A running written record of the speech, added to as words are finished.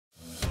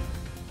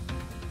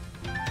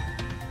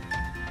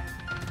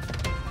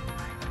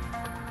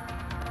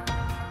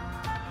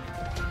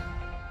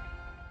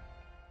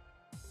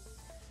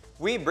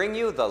We bring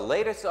you the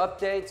latest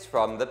updates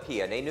from the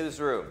Pna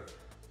Newsroom.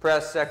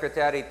 Press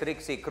Secretary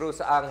Trixie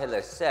Cruz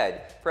Angeles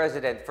said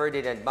President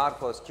Ferdinand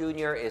Marcos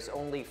Jr. is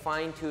only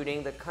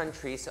fine-tuning the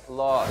country's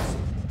laws.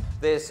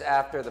 This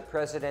after the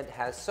president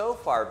has so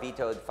far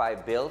vetoed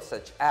 5 bills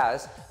such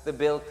as the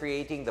bill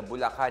creating the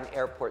Bulacan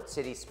Airport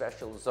City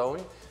Special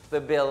Zone,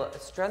 the bill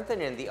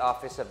strengthening the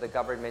Office of the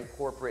Government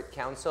Corporate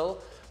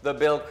Council, the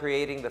bill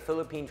creating the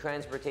Philippine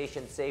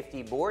Transportation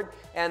Safety Board,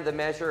 and the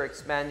measure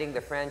expanding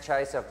the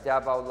franchise of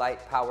Davao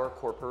Light Power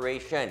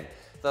Corporation.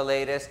 The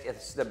latest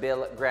is the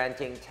bill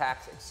granting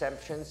tax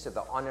exemptions to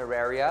the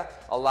honoraria,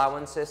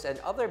 allowances, and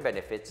other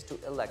benefits to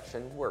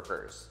election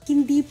workers.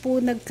 Hindi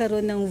po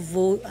nagkaroon ng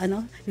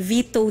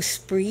veto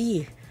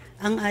spree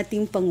ang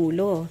ating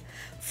Pangulo.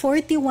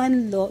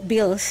 41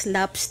 bills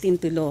lapsed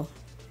into law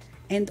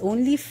and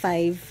only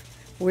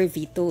 5 were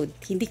vetoed.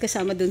 Hindi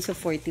kasama dun sa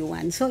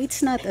 41. So it's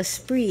not a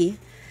spree.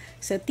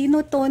 So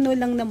tinotono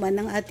lang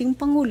naman ng ating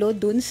Pangulo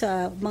dun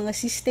sa mga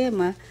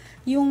sistema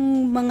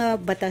yung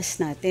mga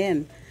batas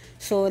natin.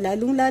 So,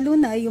 lalong-lalo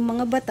na yung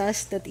mga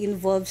batas that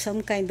involve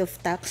some kind of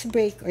tax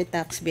break or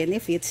tax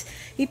benefits,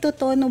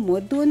 itotono mo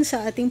dun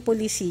sa ating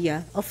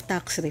polisiya of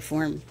tax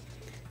reform.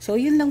 So,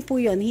 yun lang po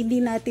yun.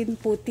 Hindi natin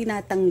po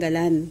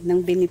tinatanggalan ng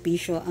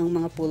benepisyo ang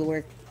mga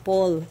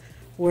poll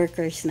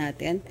workers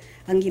natin.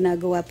 Ang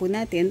ginagawa po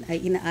natin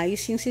ay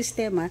inaayos yung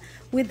sistema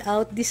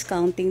without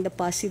discounting the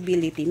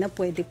possibility na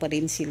pwede pa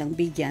rin silang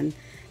bigyan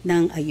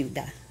ng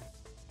ayuda.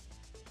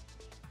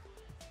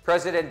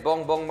 President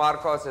Bongbong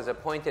Marcos has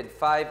appointed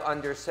 5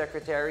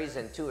 undersecretaries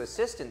and 2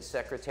 assistant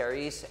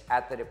secretaries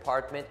at the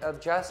Department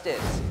of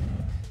Justice.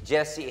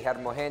 Jesse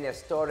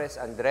Hermogenes Torres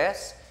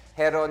Andres,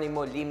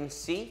 Jeronimo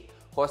Limsi,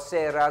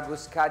 Jose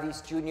Ragus Cadiz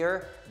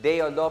Jr.,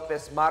 Deo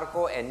Lopez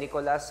Marco, and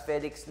Nicolas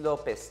Felix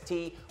Lopez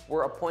T.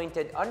 were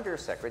appointed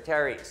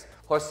undersecretaries.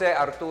 Jose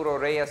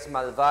Arturo Reyes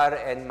Malvar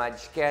and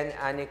Majken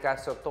Anika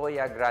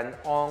Sotoya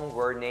Granong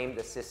were named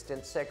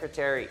assistant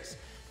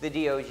secretaries. The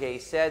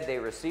DOJ said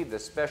they received the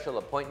special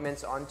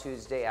appointments on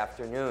Tuesday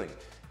afternoon.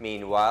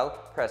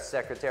 Meanwhile, Press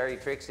Secretary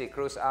Trixie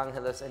Cruz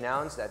Angeles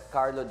announced that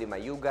Carlo de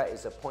Mayuga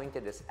is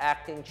appointed as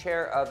acting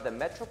chair of the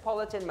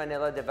Metropolitan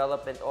Manila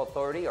Development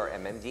Authority, or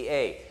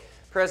MMDA.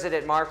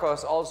 President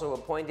Marcos also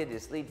appointed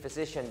his lead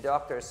physician,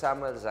 Dr.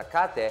 Samuel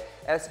Zacate,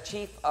 as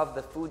chief of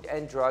the Food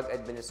and Drug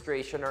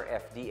Administration, or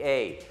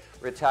FDA.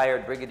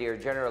 Retired Brigadier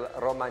General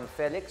Roman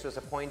Felix was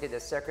appointed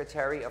as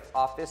Secretary of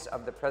Office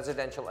of the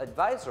Presidential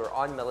Advisor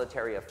on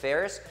Military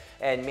Affairs,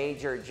 and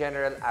Major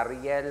General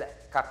Ariel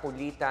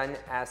Caculitan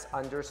as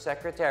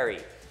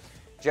Undersecretary.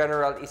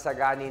 General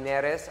Isagani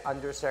Neres,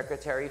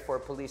 Undersecretary for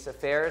Police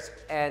Affairs,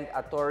 and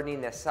Attorney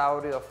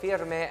Nesaurio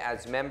Firme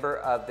as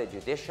member of the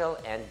Judicial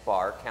and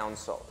Bar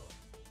Council.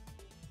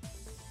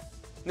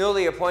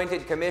 Newly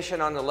appointed Commission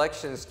on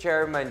Elections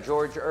Chairman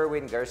George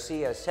Erwin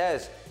Garcia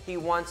says he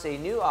wants a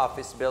new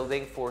office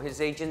building for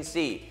his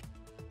agency.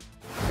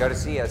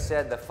 Garcia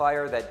said the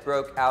fire that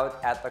broke out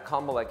at the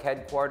Comelec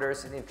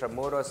headquarters in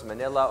Intramuros,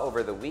 Manila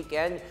over the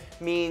weekend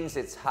means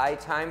it's high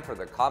time for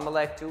the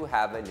Comelec to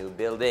have a new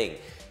building.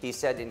 He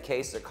said in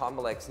case the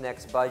Comelec's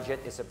next budget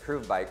is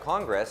approved by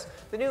Congress,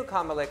 the new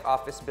Comelec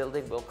office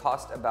building will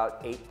cost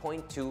about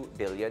 8.2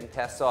 billion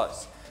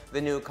pesos.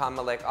 The new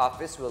Comelec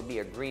office will be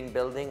a green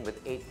building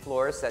with 8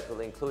 floors that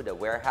will include a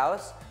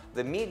warehouse,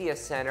 the media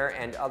center,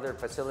 and other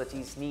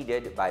facilities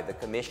needed by the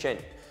Commission.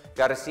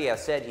 Garcia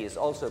said he is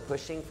also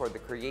pushing for the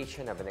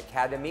creation of an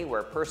academy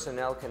where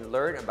personnel can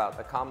learn about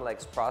the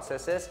Comelec's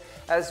processes,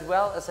 as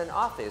well as an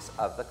office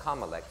of the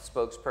Comelec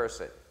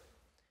spokesperson.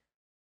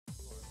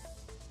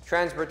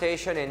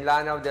 Transportation in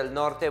Lanao Del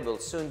Norte will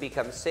soon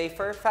become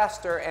safer,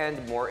 faster,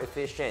 and more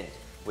efficient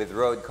with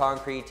road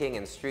concreting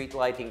and street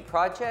lighting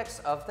projects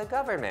of the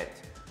government.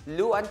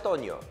 Lou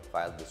Antonio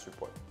filed this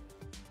report.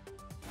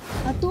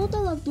 A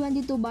total of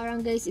 22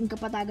 barangays in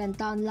Kapatagan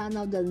Town,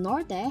 Lanao Del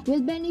Norte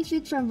will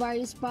benefit from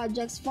various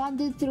projects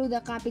funded through the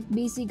Kapit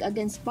Bisig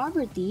Against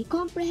Poverty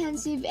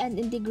Comprehensive and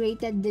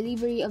Integrated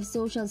Delivery of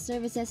Social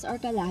Services, or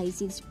Kalahi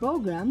CIDSS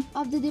program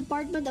of the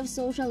Department of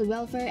Social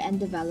Welfare and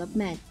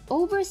Development.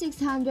 Over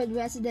 600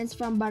 residents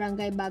from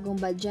Barangay Bagong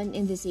Badyan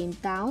in the same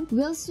town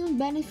will soon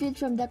benefit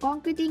from the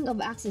concreting of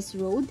access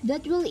road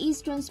that will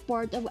ease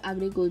transport of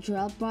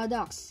agricultural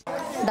products.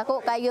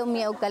 Dako kayo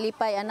mi og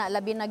kalipay ana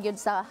labi na gyud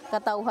sa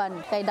katawhan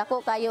kay dako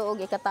kayo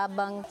og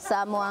ikatabang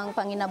sa amo ang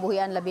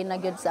panginabuhian labi na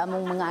gyud sa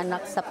among mga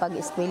anak sa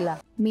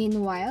pag-eskwela.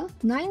 Meanwhile,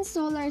 9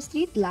 solar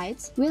street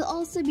lights will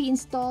also be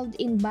installed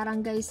in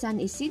Barangay San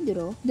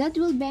Isidro that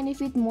will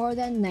benefit more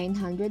than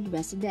 900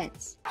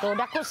 residents. So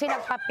dako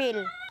silang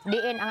papel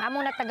diin ang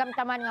among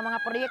natagamtaman nga mga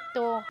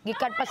proyekto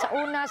gikan pa sa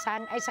una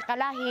ay sa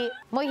Kalahi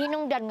moy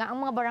hinungdan nga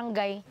ang mga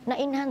barangay na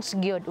enhance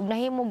gyud ug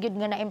nahimo gyud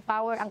nga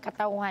na-empower ang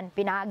katawhan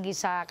pinaagi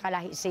sa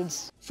Kalahi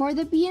CIDSS. For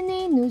the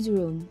Pna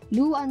Newsroom,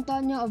 Lou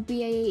Antonio of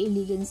PIA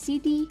Iligan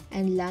City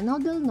and Lanao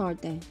Del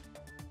Norte.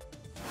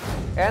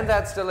 And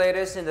that's the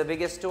latest in the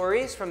biggest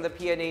stories from the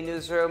Pna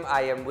Newsroom.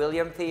 I am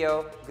William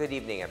Theo. Good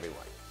evening,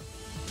 everyone.